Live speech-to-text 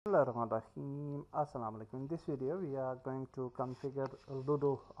Bismillahirrahmanirrahim. Assalamu alaikum. In this video we are going to configure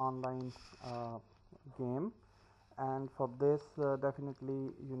Ludo online game, and for this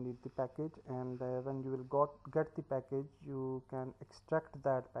definitely you need the package, and when you will get the package you can extract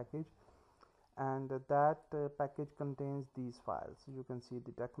that package, and that package contains these files. You can see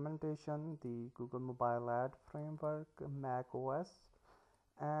the documentation, the Google Mobile Ad Framework, Mac OS,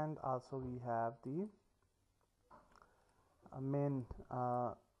 and also we have the main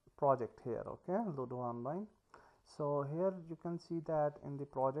project here. Okay, Ludo online. So here you can see that in the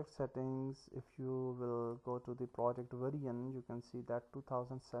project settings, if you will go to the project version, you can see that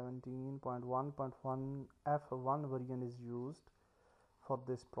 2017.1.1 F1 version is used for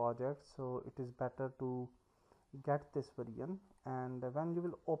this project, so it is better to get this version. And when you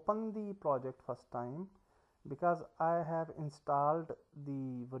will open the project first time, because I have installed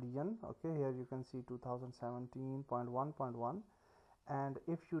the version, okay, here you can see 2017.1.1, and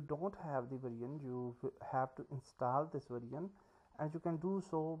if you don't have the version you have to install this version, and you can do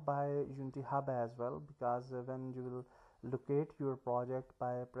so by Unity Hub as well, because when you will locate your project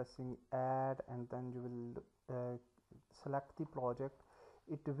by pressing add and then you will select the project,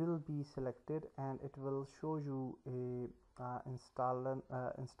 it will be selected and it will show you a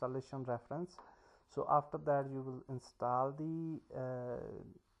installation reference. So after that you will install the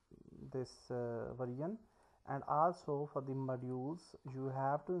this version, and also for the modules you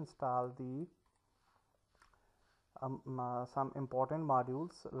have to install the some important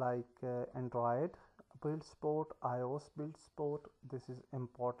modules like Android build support, iOS build support. This is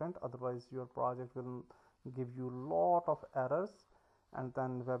important, otherwise your project will give you lot of errors. And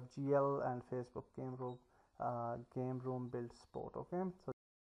then WebGL and Facebook game room build support. Okay, so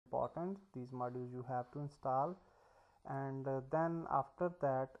important, these modules you have to install, and then after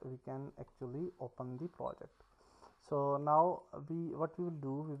that we can actually open the project. So now what we will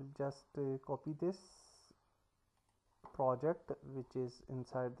do, we will just copy this project which is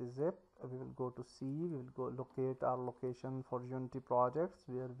inside the zip. We will go to C, we will go locate our location for Unity projects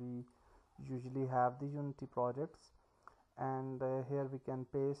where we usually have the Unity projects, and here we can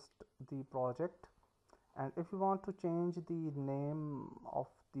paste the project. And if you want to change the name of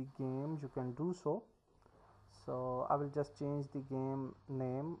the game, you can do so. So I will just change the game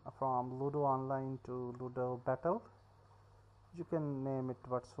name from Ludo Online to Ludo Battle. You can name it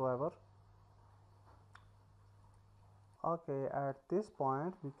whatsoever. Okay, at this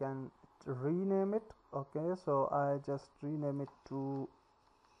point we can rename it. Okay, so I just rename it to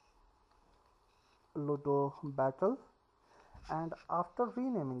Ludo Battle. And after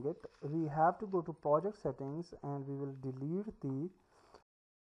renaming it, we have to go to project settings and we will delete the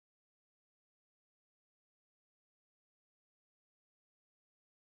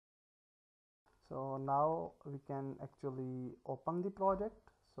so now we can actually open the project.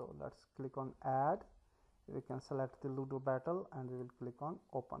 So let's click on add, we can select the Ludo Battle and we will click on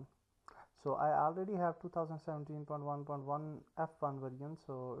open. So I already have 2017.1.1 F1 version,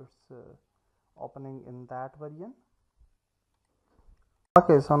 so it's opening in that version.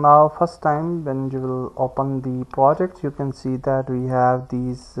 Okay, so now first time when you will open the project, you can see that we have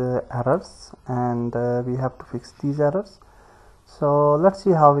these errors, and we have to fix these errors. So let's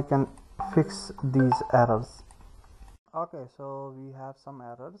see how we can fix these errors. Okay, so we have some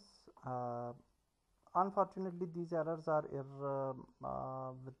errors. Unfortunately these errors are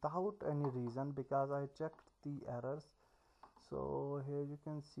without any reason, because I checked the errors. So here you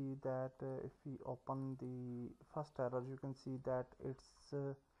can see that if we open the first error, you can see that it's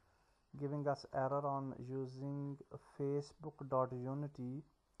giving us error on using facebook.unity,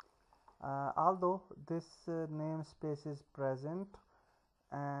 although this namespace is present,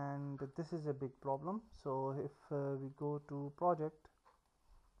 and this is a big problem. So if we go to project,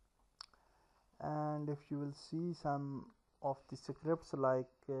 and if you will see some of the scripts like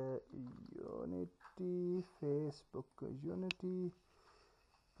Unity, Facebook Unity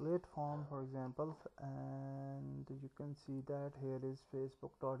platform for example, and you can see that here is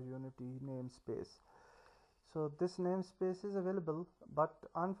facebook.unity namespace. So this namespace is available, but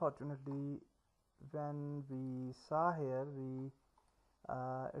unfortunately when we saw here,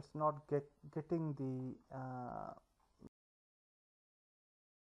 it's not getting the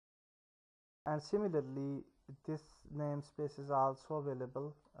and similarly this namespace is also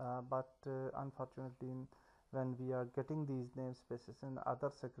available, but unfortunately when we are getting these namespaces in other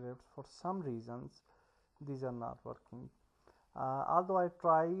scripts, for some reasons these are not working. Although I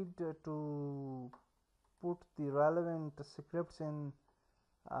tried to put the relevant scripts in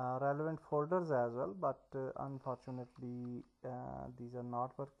relevant folders as well, but unfortunately these are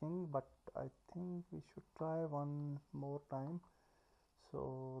not working. But I think we should try one more time.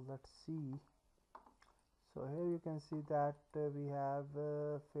 So let's see. So here you can see that we have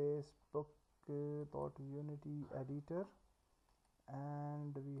Facebook dot unity editor,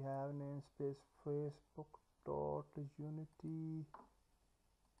 and we have namespace Facebook dot unity,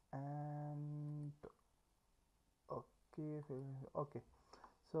 and okay.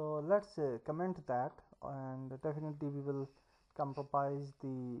 So let's comment that, and definitely we will compromise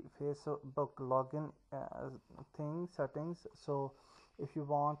the Facebook login settings. So if you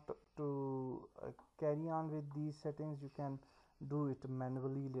want to carry on with these settings, you can do it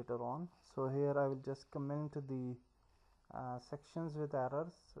manually later on. So here I will just comment the sections with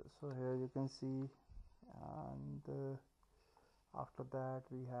errors. So here you can see, and after that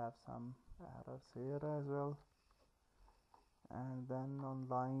we have some errors here as well, and then on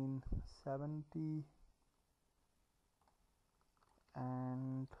line 70,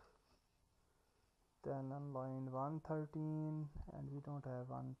 and then on line 113, and we don't have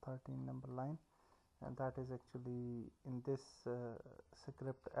 113 number line, and that is actually in this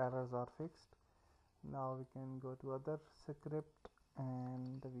script errors are fixed. Now we can go to other script,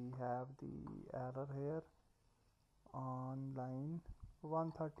 and we have the error here on line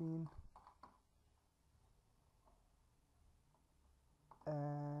 113,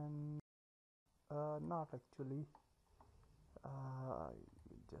 and not actually,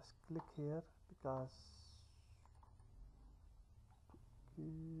 just click here because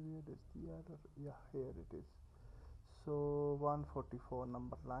where is the error? Yeah, here it is. So 144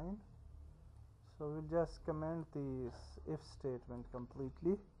 number line. So we'll just comment this if statement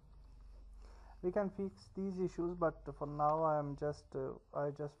completely. We can fix these issues, but for now I just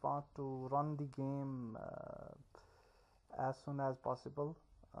want to run the game as soon as possible.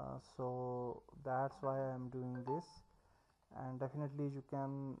 So that's why I am doing this, and definitely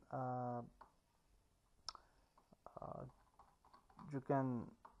uh, you can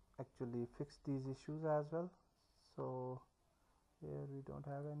actually fix these issues as well. So here we don't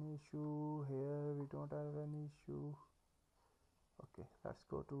have any issue, here we don't have any issue. Okay, let's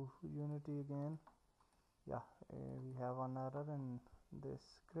go to Unity again. Yeah, we have an error in this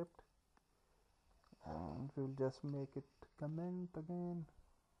script, and we'll just make it comment again,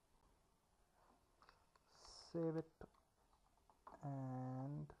 save it,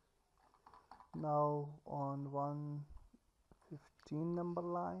 and now on 115 number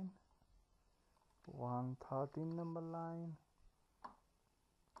line, 113 number line,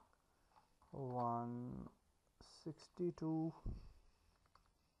 162,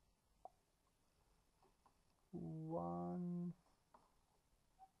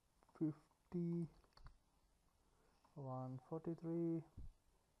 150, 143,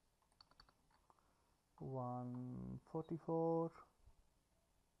 144,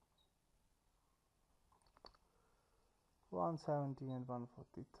 170, and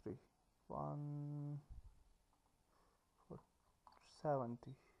 143,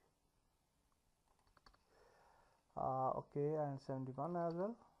 170. Okay, and 71 as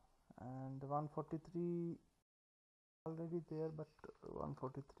well, and 143 already there, but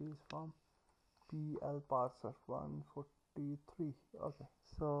 143 is from PL parser 143. Okay,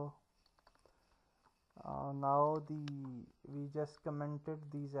 so now we just commented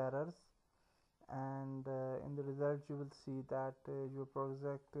these errors, and in the result you will see that your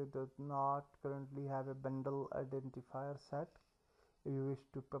project does not currently have a bundle identifier set. If you wish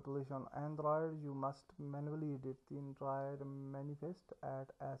to publish on Android, you must manually edit the Android manifest,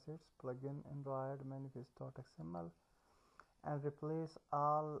 add assets, plugin Android manifest.xml, and replace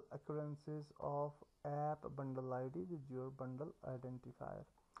all occurrences of app bundle ID with your bundle identifier.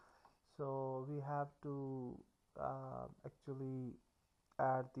 So we have to actually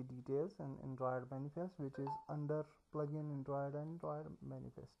add the details in Android manifest, which is under plugin Android and Android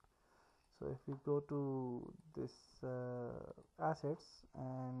manifest. So if we go to this assets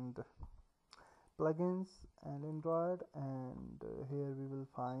and plugins and Android, and here we will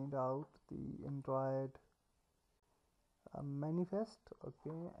find out the Android manifest.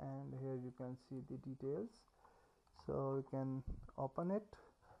 Okay, and here you can see the details, so you can open it,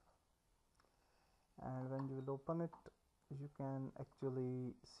 and when you will open it, you can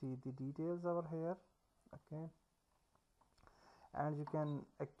actually see the details over here. Okay, and you can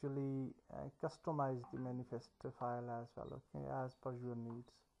actually customize the manifest file as well, okay, as per your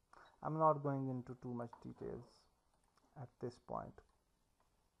needs. I'm not going into too much details at this point.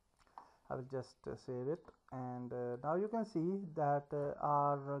 I will just save it, and now you can see that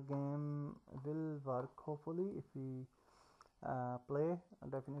our game will work hopefully if we play.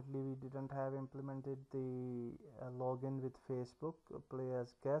 Definitely we didn't have implemented the login with Facebook play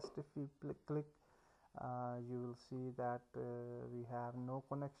as guest. If we click You will see that we have no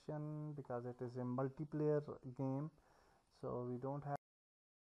connection because it is a multiplayer game, so we don't have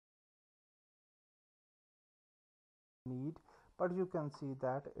need, but you can see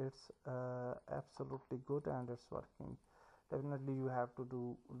that it's absolutely good and it's working. Definitely you have to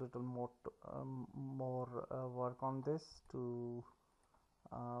do little more work on this to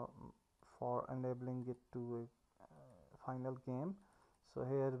uh, for enabling it to a final game. So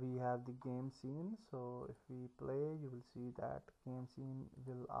here we have the game scene, so if we play you will see that game scene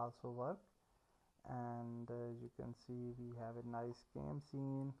will also work, and you can see we have a nice game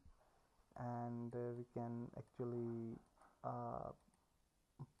scene, and we can actually uh,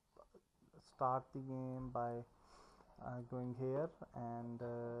 start the game by going here, and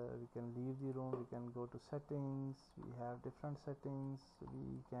we can leave the room, we can go to settings, we have different settings,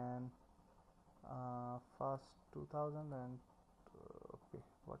 we can first 2000 and okay,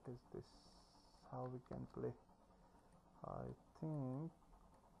 what is this, how we can play? I think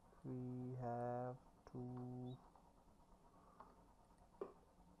we have to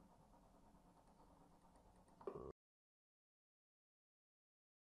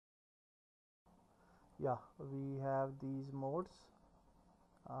yeah, we have these modes,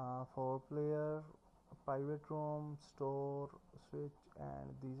 4 player, private room, store, switch, and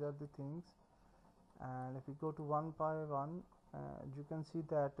these are the things. And if we go to one by one, you can see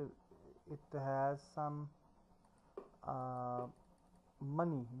that it has some uh,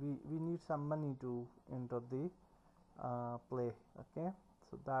 money, we need some money to enter the play. Okay,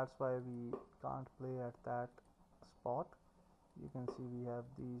 so that's why we can't play at that spot. You can see we have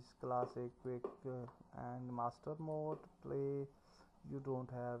these classic, quick, and master mode play. You don't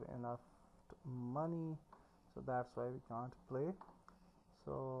have enough money, so that's why we can't play.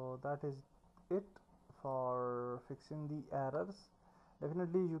 So that is it for fixing the errors.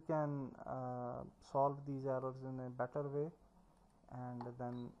 Definitely you can solve these errors in a better way, and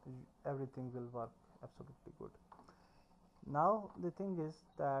then everything will work absolutely good. Now the thing is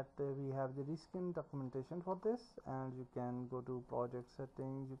that we have the reskin documentation for this, and you can go to project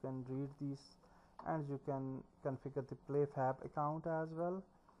settings, you can read these, and you can configure the playfab account as well.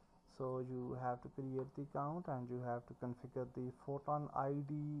 So you have to create the account, and you have to configure the photon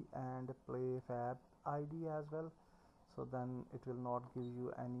ID and playfab ID as well, so then it will not give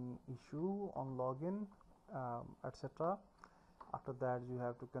you any issue on login, etc. After that you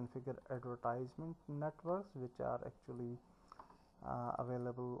have to configure advertisement networks, which are actually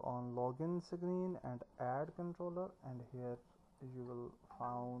available on login screen, and add controller, and here you will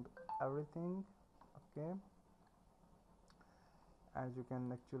found everything. Okay, and you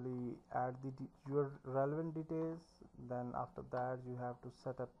can actually add your relevant details. Then after that you have to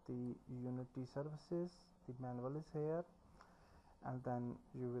set up the Unity services, the manual is here, and then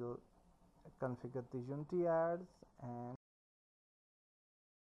you will configure the Unity ads, and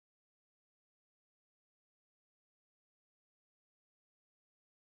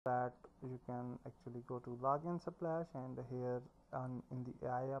that you can actually go to login splash, and here in the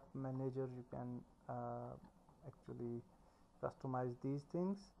AI app manager you can actually customize these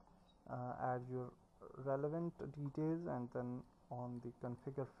things, add your relevant details, and then on the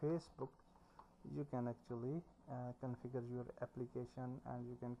configure Facebook you can actually configure your application, and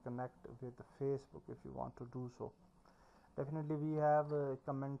you can connect with Facebook if you want to do so. Definitely we have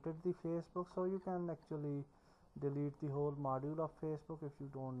commented the Facebook, so you can actually delete the whole module of Facebook if you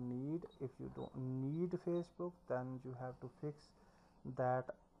don't need. If you don't need Facebook, then you have to fix that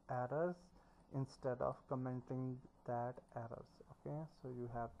errors instead of commenting that errors. Okay, so you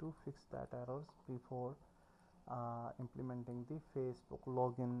have to fix that errors before implementing the Facebook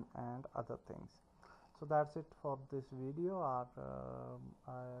login and other things. So that's it for this video.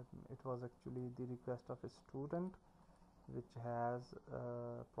 It was actually the request of a student which has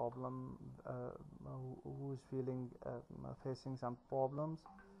a problem, who is facing some problems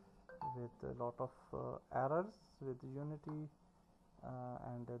with a lot of errors with Unity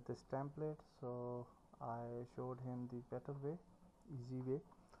and this template. So I showed him the better way, easy way.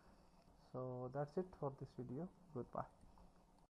 So that's it for this video. Goodbye.